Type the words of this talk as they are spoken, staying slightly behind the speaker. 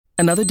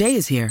Another day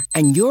is here,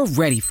 and you're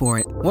ready for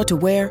it. What to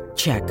wear?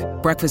 Check.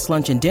 Breakfast,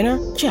 lunch, and dinner?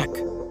 Check.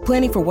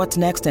 Planning for what's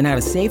next and how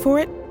to save for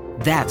it?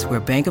 That's where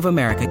Bank of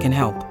America can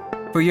help.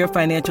 For your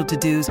financial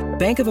to-dos,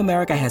 Bank of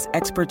America has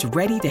experts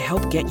ready to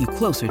help get you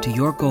closer to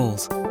your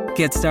goals.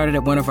 Get started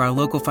at one of our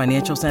local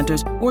financial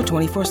centers or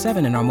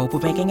 24/7 in our mobile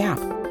banking app.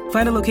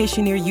 Find a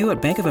location near you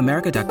at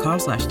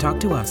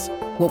bankofamerica.com/talktous.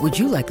 What would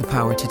you like the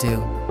power to do?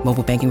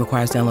 Mobile banking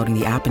requires downloading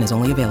the app and is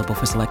only available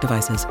for select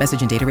devices.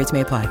 Message and data rates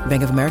may apply.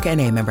 Bank of America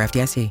N.A., member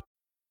FDIC.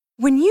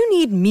 When you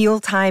need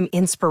mealtime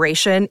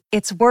inspiration,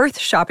 it's worth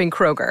shopping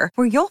Kroger,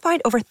 where you'll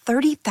find over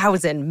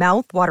 30,000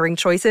 mouth-watering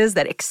choices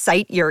that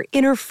excite your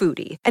inner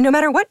foodie. And no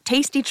matter what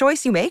tasty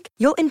choice you make,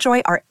 you'll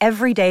enjoy our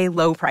everyday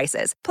low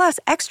prices, plus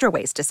extra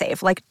ways to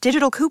save, like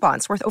digital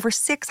coupons worth over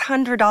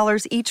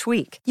 $600 each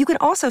week. You can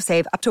also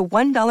save up to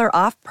 $1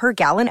 off per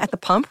gallon at the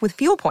pump with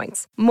fuel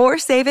points. More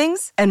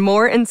savings and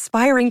more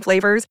inspiring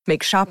flavors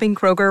make shopping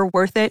Kroger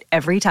worth it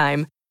every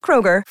time.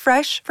 Kroger,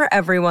 fresh for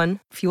everyone.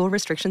 Fuel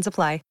restrictions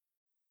apply.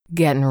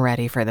 Getting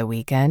ready for the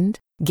weekend?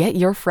 Get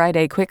your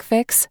Friday quick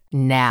fix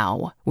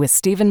now with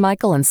Stephen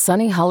Michael and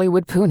Sunny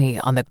Hollywood Pooney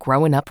on the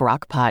Growing Up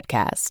Rock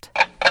podcast.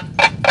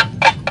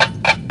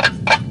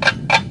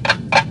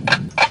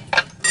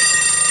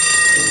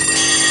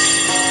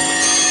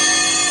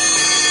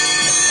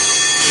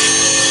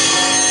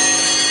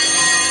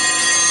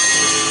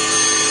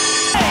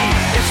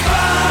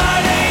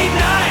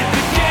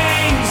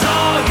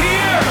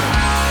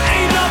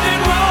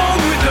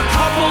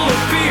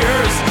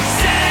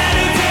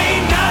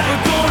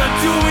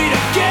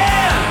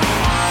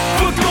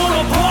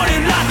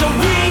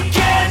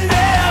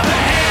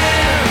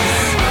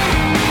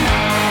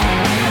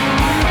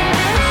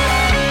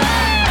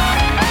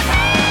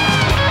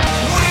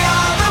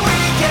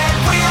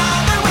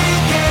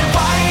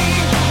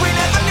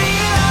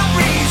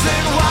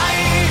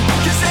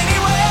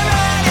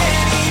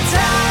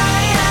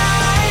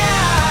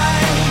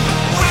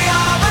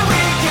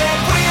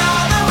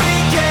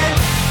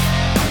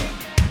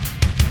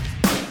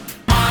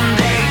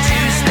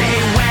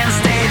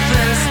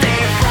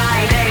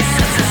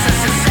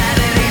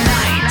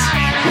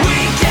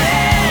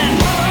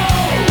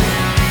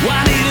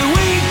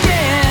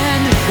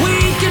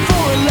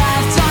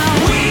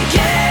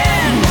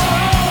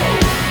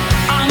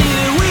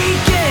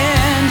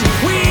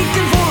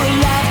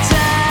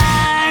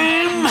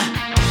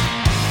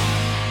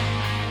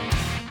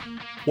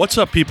 What's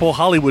up, people?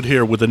 Hollywood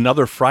here with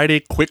another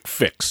Friday Quick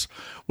Fix.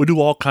 We do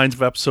all kinds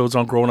of episodes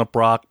on Growing Up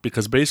Rock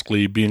because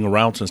basically being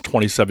around since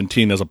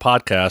 2017 as a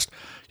podcast,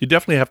 you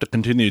definitely have to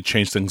continue to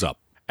change things up.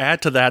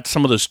 Add to that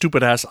some of the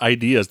stupid-ass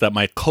ideas that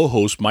my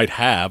co-host might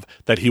have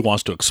that he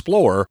wants to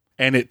explore,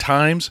 and at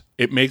times,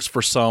 it makes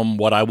for some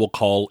what I will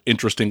call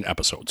interesting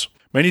episodes.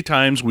 Many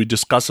times, we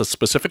discuss a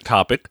specific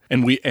topic,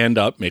 and we end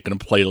up making a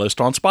playlist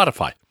on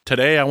Spotify.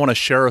 Today, I want to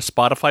share a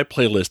Spotify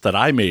playlist that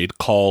I made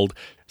called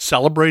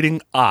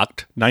Celebrating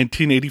OCT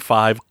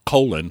 1985,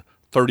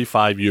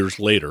 35 years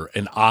later,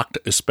 and OCT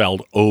is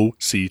spelled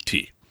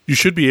O-C-T. You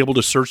should be able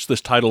to search this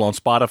title on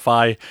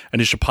Spotify,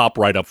 and it should pop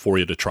right up for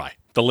you to try.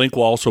 The link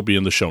will also be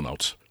in the show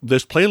notes.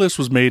 This playlist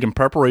was made in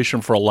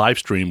preparation for a live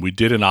stream we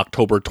did in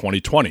October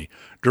 2020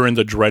 during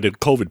the dreaded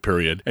COVID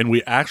period, and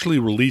we actually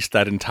released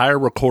that entire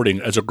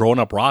recording as a Grown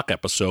Up Rock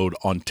episode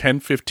on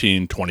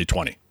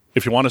 10/15/2020.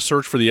 If you want to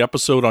search for the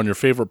episode on your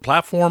favorite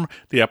platform,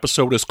 the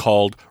episode is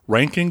called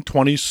Ranking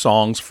 20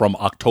 Songs from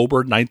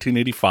October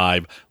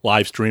 1985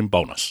 Livestream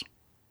Bonus.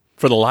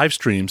 For the live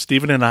stream,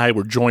 Stephen and I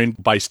were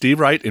joined by Steve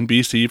Wright in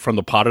BC from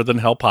the Potter Than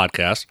Hell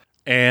podcast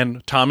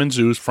and Tom and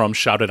Zeus from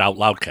Shout It Out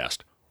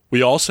Loudcast.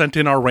 We all sent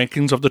in our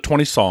rankings of the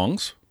 20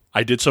 songs.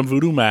 I did some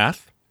voodoo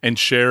math and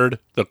shared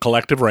the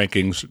collective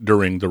rankings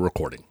during the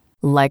recording.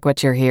 Like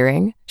what you're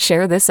hearing?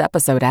 Share this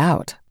episode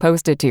out,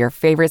 post it to your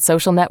favorite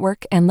social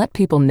network, and let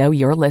people know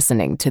you're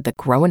listening to the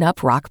Growing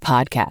Up Rock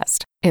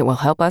podcast. It will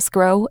help us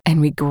grow,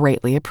 and we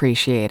greatly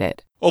appreciate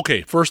it.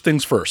 Okay, first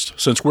things first.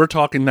 Since we're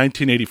talking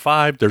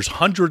 1985, there's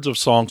hundreds of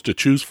songs to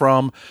choose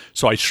from,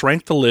 so I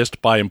shrank the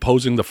list by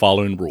imposing the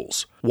following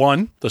rules.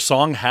 1, the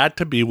song had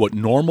to be what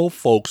normal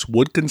folks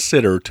would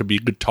consider to be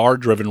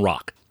guitar-driven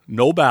rock.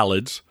 No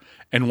ballads,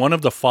 and one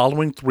of the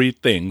following 3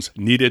 things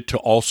needed to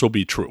also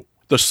be true.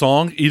 The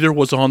song either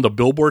was on the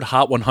Billboard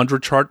Hot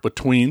 100 chart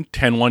between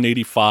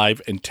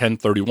 10/1/85 and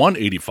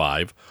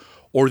 10/31/85,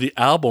 or the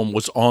album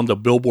was on the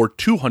Billboard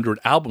 200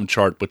 album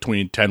chart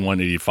between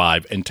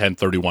 10/1/85 and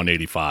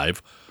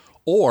 10/31/85,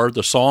 or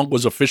the song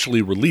was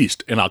officially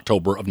released in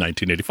October of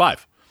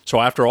 1985. So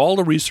after all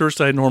the research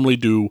that I normally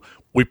do,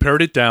 we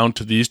pared it down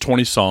to these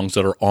 20 songs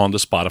that are on the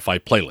Spotify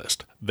playlist.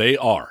 They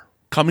are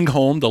Coming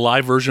Home, the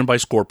live version by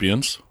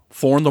Scorpions,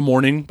 4 in the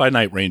Morning by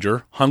Night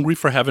Ranger, Hungry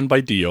for Heaven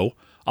by Dio,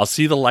 I'll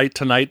See the Light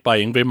Tonight by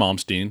Yngwie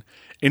Malmsteen,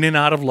 In and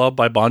Out of Love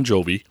by Bon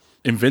Jovi,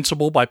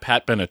 Invincible by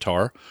Pat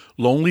Benatar,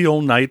 Lonely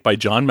Old Night by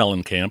John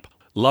Mellencamp,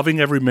 Loving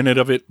Every Minute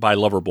of It by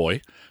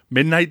Loverboy,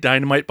 Midnight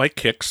Dynamite by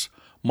Kix,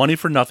 Money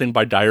for Nothing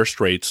by Dire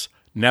Straits,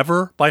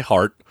 Never by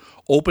Heart,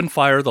 Open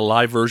Fire, the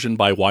live version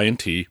by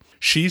Y&T,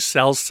 She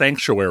Sells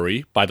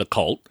Sanctuary by The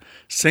Cult,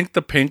 Sink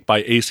the Pink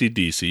by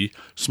AC/DC,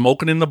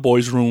 Smokin' in the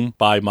Boys' Room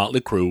by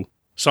Motley Crue,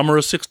 Summer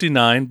of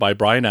 '69 by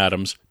Bryan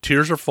Adams,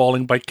 Tears Are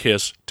Falling by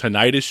Kiss,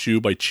 Tonight Is You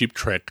by Cheap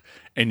Trick,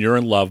 and You're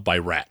in Love by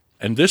Rat.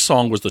 And this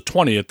song was the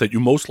 20th that you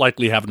most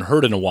likely haven't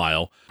heard in a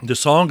while. The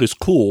song is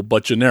cool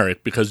but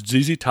generic because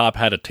ZZ Top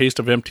had a taste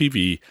of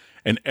MTV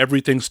and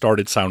everything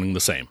started sounding the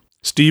same.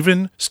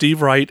 Steven,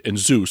 Steve Wright, and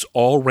Zeus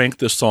all ranked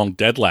this song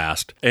dead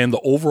last, and the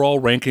overall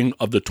ranking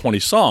of the 20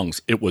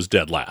 songs, it was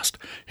dead last.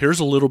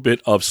 Here's a little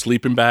bit of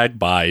Sleeping Bag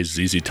by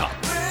ZZ Top.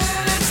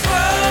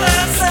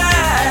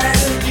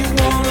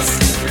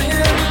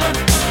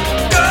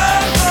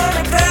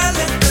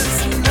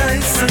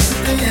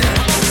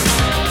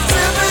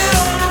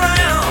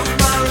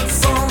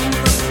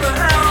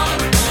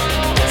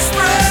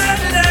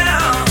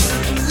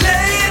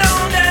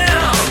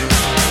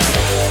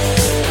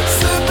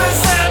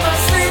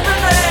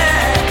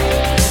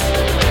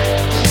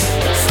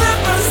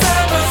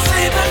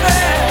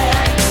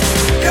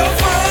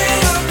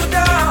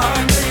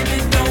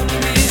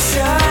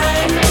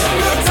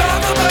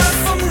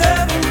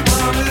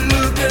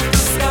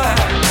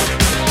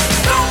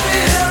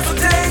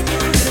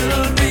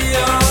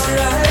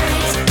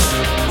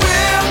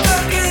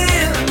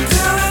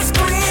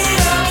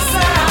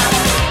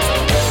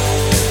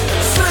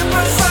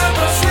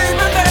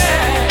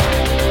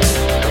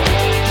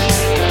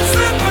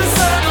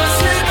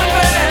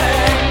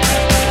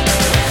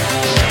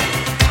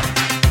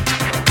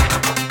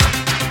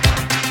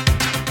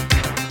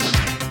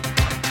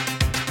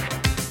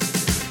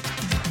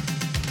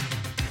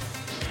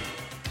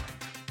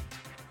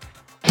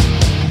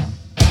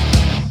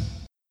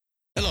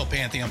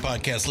 Pantheon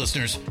podcast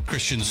listeners,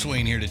 Christian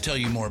Swain here to tell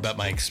you more about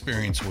my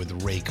experience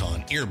with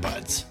Raycon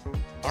earbuds.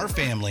 Our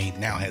family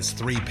now has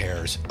 3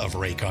 pairs of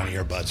Raycon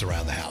earbuds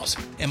around the house,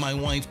 and my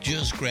wife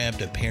just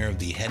grabbed a pair of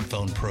the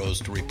Headphone Pros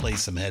to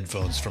replace some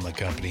headphones from a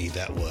company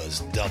that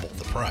was double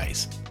the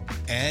price.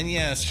 And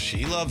yes,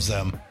 she loves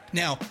them.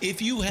 Now,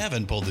 if you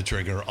haven't pulled the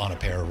trigger on a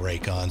pair of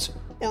Raycons,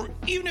 or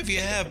even if you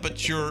have,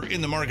 but you're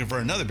in the market for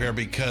another pair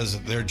because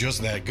they're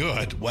just that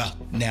good, well,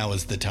 now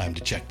is the time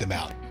to check them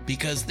out,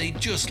 because they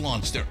just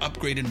launched their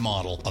upgraded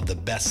model of the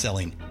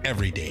best-selling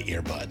everyday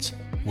earbuds.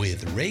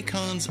 With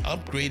Raycon's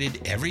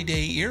upgraded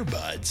everyday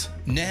earbuds,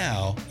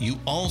 now you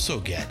also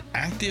get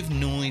active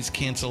noise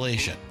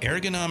cancellation,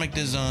 ergonomic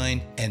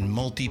design, and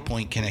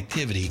multi-point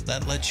connectivity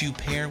that lets you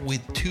pair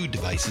with 2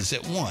 devices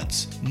at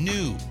once.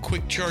 New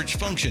quick charge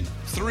function,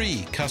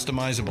 3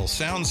 customizable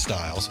sound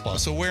styles,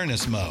 plus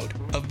awareness mode.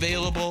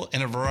 Available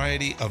in a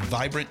variety of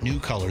vibrant new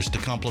colors to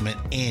complement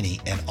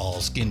any and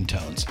all skin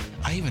tones.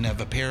 I even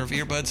have a pair of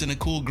earbuds in a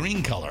cool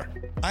green color.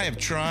 I have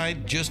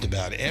tried just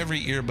about every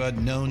earbud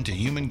known to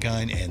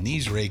humankind, and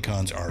these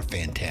Raycons are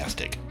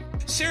fantastic.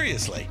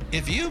 Seriously,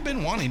 if you've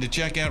been wanting to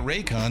check out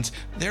Raycons,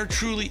 there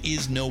truly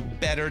is no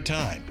better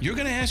time. You're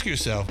going to ask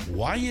yourself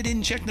why you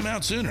didn't check them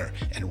out sooner,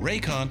 and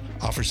Raycon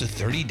offers a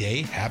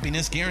 30-day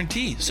happiness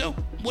guarantee. So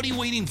what are you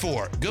waiting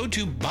for? Go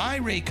to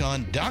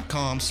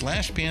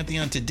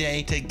buyraycon.com/Pantheon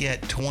today to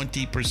get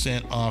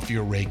 20% off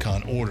your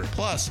Raycon order,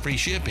 plus free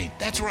shipping.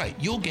 That's right,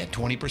 you'll get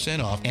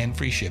 20% off and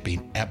free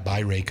shipping at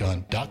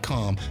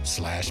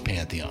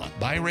buyraycon.com/Pantheon.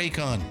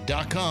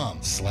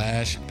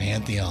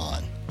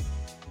 buyraycon.com/Pantheon.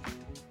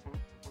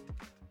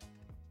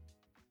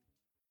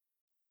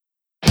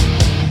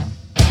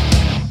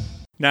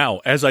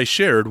 Now, as I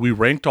shared, we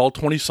ranked all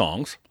 20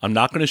 songs. I'm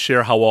not going to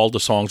share how all the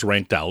songs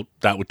ranked out.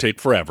 That would take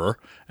forever.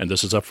 And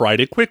this is a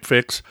Friday quick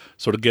fix,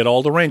 so to get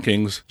all the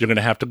rankings, you're going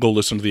to have to go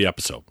listen to the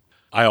episode.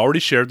 I already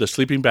shared that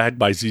Sleeping Bag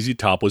by ZZ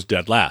Top was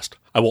dead last.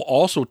 I will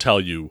also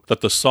tell you that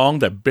the song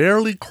that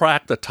barely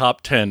cracked the top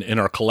 10 in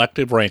our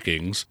collective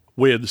rankings,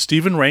 with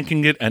Steven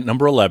ranking it at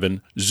number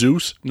 11,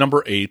 Zeus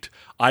number 8,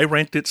 I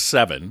ranked it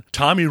 7,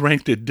 Tommy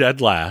ranked it dead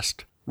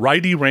last,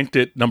 Righty ranked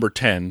it number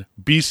 10,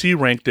 BC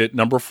ranked it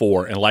number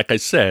 4, and like I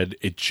said,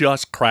 it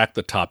just cracked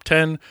the top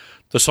 10.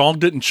 The song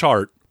didn't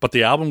chart, but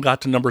the album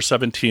got to number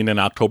 17 in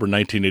October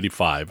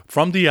 1985.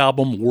 From the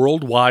album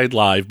Worldwide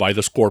Live by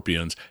the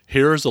Scorpions,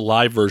 here's the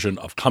live version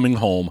of Coming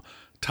Home.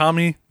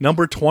 Tommy,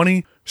 number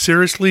 20?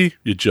 Seriously,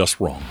 you're just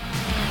wrong.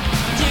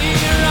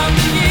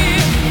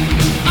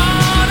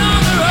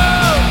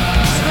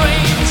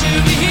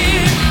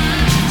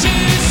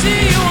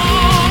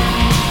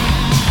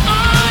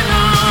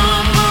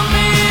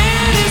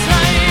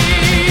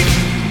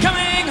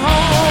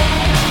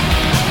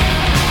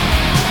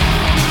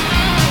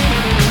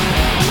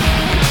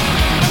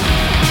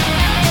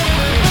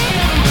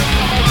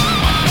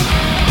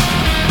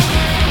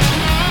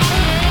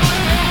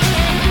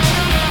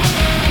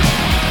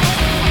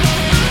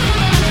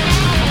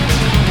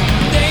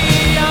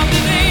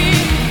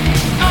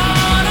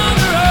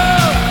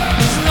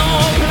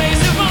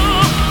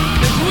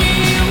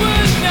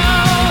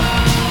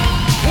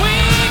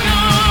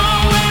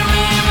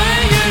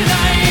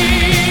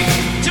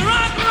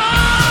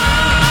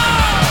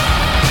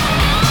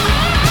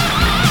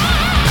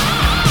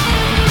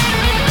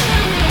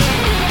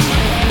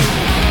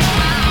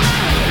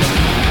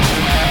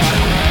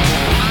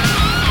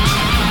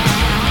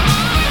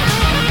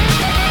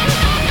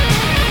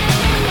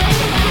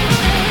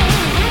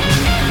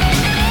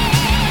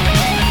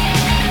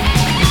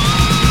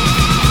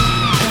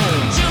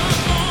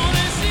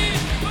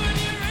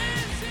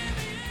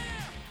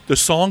 The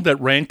song that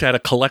ranked at a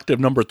collective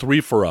number 3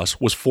 for us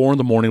was 4 in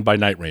the Morning by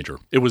Night Ranger.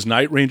 It was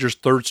Night Ranger's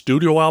third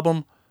studio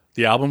album.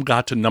 The album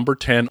got to number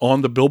 10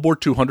 on the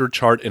Billboard 200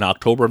 chart in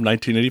October of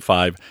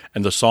 1985,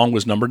 and the song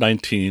was number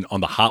 19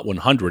 on the Hot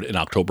 100 in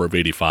October of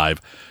 85.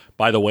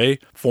 By the way,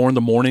 4 in the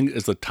Morning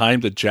is the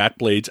time that Jack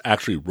Blades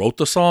actually wrote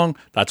the song.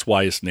 That's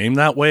why it's named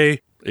that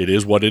way. It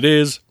is what it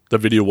is. The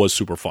video was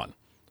super fun.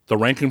 The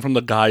ranking from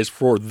the guys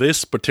for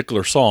this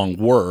particular song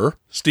were: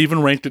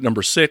 Steven ranked at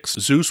number 6,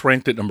 Zeus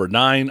ranked at number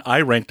 9, I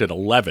ranked at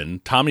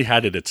 11, Tommy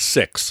had it at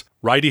 6,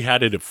 Righty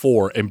had it at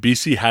 4, and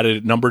BC had it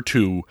at number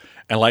 2.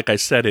 And like I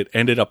said, it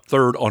ended up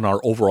third on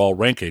our overall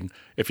ranking.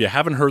 If you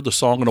haven't heard the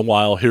song in a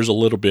while, here's a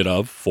little bit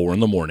of 4 in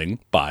the Morning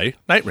by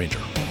Night Ranger.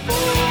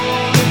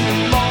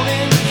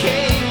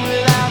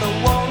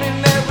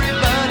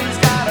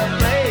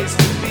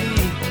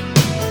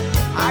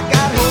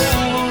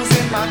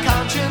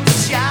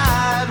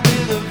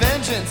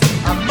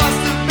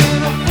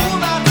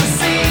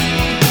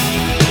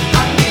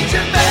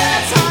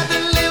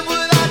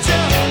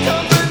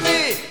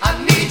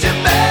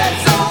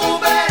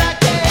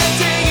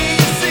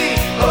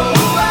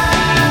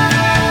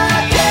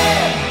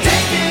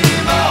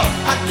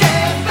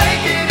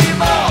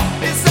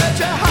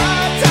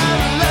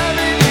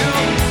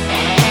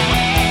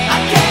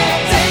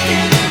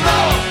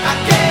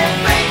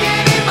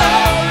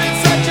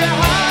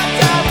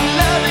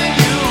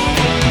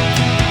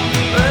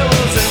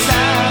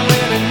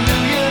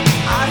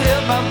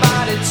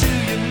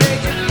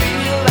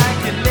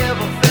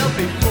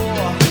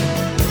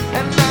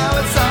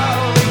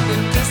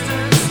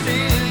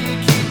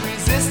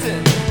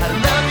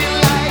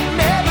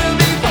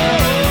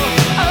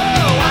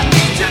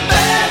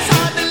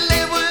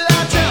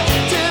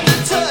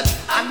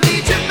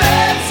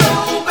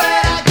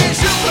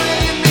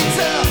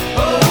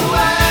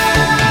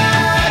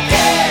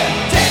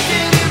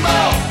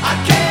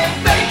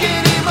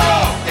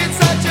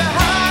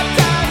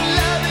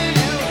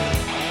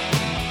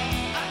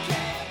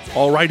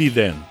 Alrighty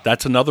then,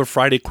 that's another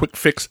Friday Quick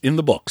Fix in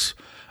the books.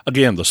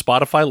 Again, the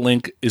Spotify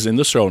link is in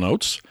the show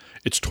notes.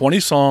 It's 20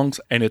 songs,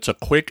 and it's a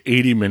quick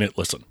 80-minute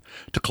listen.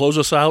 To close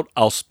us out,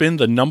 I'll spin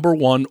the number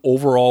 1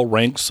 overall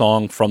ranked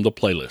song from the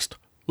playlist.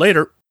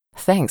 Later.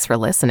 Thanks for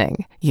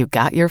listening. You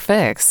got your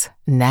fix.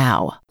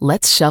 Now,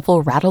 let's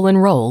shuffle, rattle,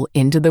 and roll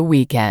into the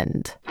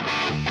weekend.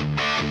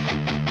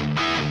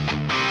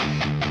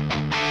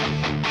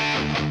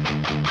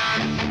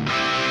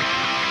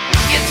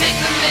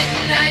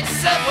 Midnight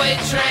subway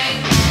train,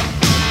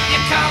 you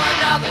call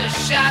another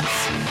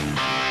shots,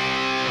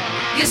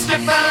 you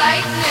strip a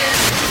lightning,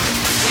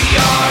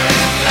 you're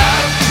in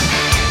love.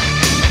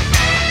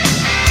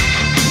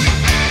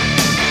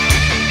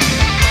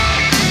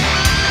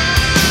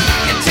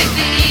 You take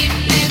the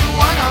evening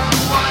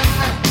one-on-one,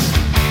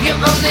 you're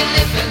only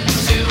living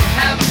to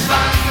have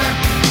fun.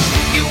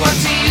 You want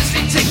to use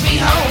me, take me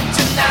home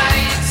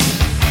tonight,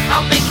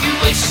 I'll make you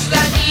wish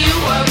that you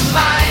were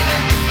mine.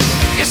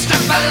 You struck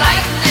by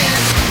lightning,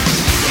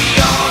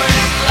 you're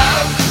in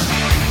love.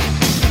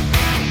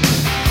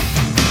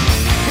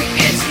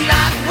 It's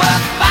not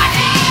worth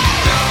fighting,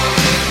 you're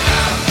in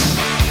love.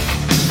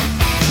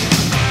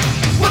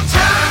 Well,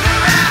 turn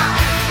around,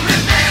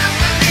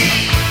 remember me.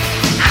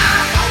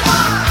 I'm the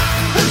one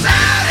who's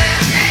out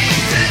and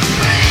aimed to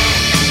clean.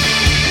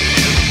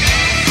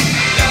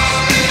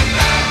 You're in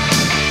love.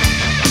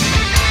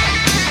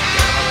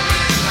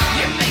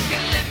 You make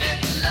a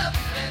living,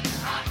 loving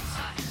hot.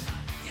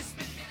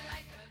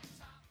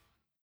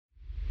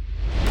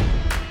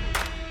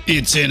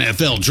 It's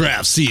NFL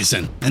draft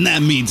season, and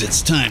that means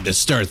it's time to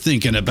start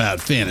thinking about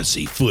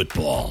fantasy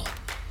football.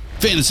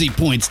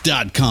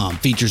 FantasyPoints.com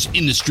features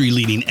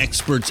industry-leading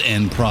experts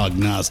and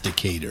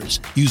prognosticators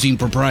using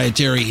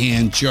proprietary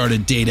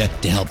hand-charted data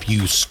to help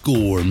you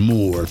score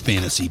more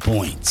fantasy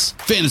points.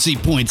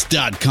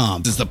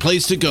 FantasyPoints.com is the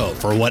place to go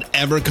for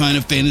whatever kind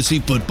of fantasy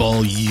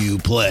football you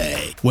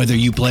play. Whether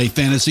you play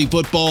fantasy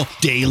football,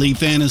 daily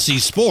fantasy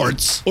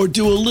sports, or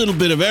do a little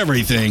bit of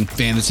everything,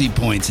 Fantasy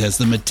Points has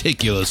the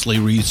meticulously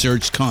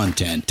researched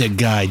content to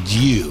guide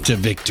you to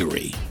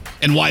victory.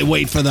 And why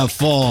wait for the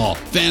fall?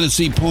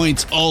 Fantasy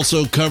Points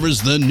also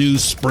covers the new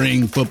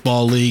spring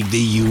football league,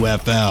 the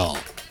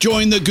UFL.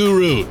 Join the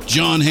guru,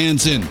 John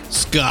Hansen,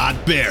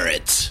 Scott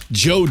Barrett,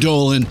 Joe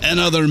Dolan, and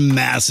other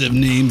massive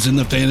names in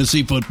the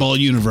fantasy football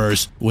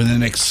universe with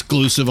an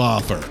exclusive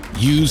offer.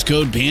 Use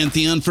code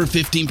Pantheon for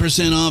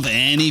 15% off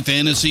any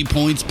Fantasy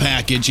Points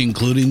package,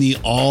 including the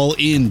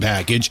all-in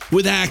package,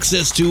 with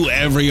access to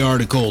every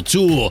article,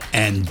 tool,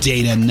 and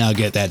data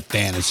nugget that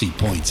Fantasy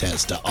Points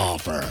has to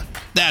offer.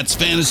 That's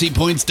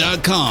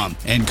FantasyPoints.com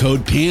and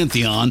code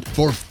Pantheon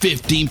for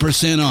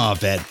 15%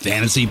 off at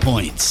Fantasy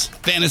Points.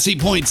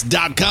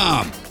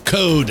 FantasyPoints.com,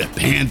 code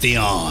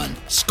Pantheon.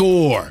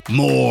 Score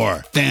more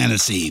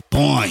fantasy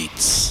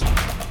points.